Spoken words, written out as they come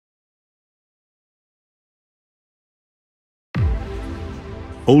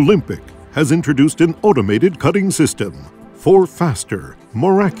Olympic has introduced an automated cutting system for faster,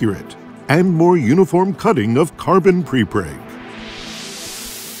 more accurate, and more uniform cutting of carbon prepreg.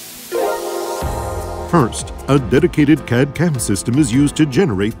 First, a dedicated CAD/CAM system is used to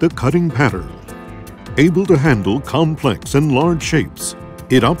generate the cutting pattern. Able to handle complex and large shapes,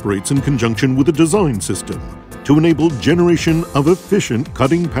 it operates in conjunction with a design system to enable generation of efficient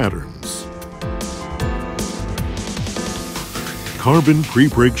cutting patterns. Carbon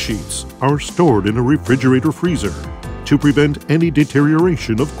prepreg sheets are stored in a refrigerator freezer to prevent any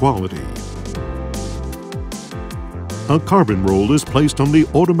deterioration of quality. A carbon roll is placed on the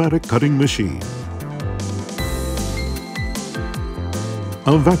automatic cutting machine.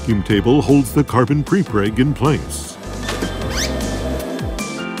 A vacuum table holds the carbon prepreg in place.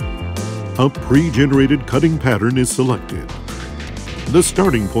 A pre-generated cutting pattern is selected. The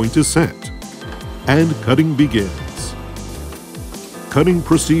starting point is set, and cutting begins. Cutting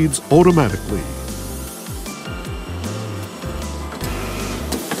proceeds automatically.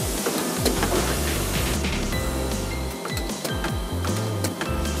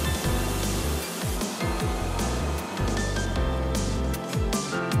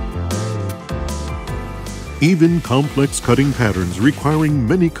 Even complex cutting patterns requiring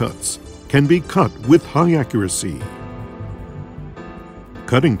many cuts can be cut with high accuracy.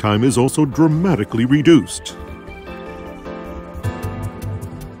 Cutting time is also dramatically reduced.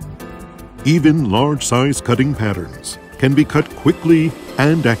 Even large-size cutting patterns can be cut quickly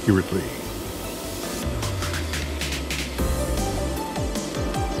and accurately.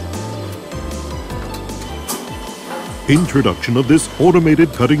 Introduction of this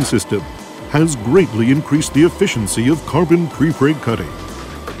automated cutting system has greatly increased the efficiency of carbon prepreg cutting,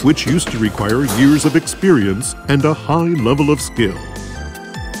 which used to require years of experience and a high level of skill.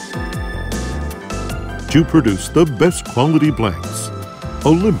 To produce the best quality blanks,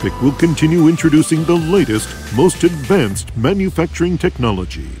 Olympic will continue introducing the latest, most advanced manufacturing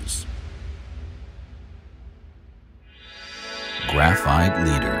technologies.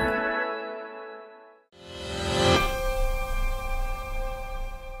 Graphiteleader.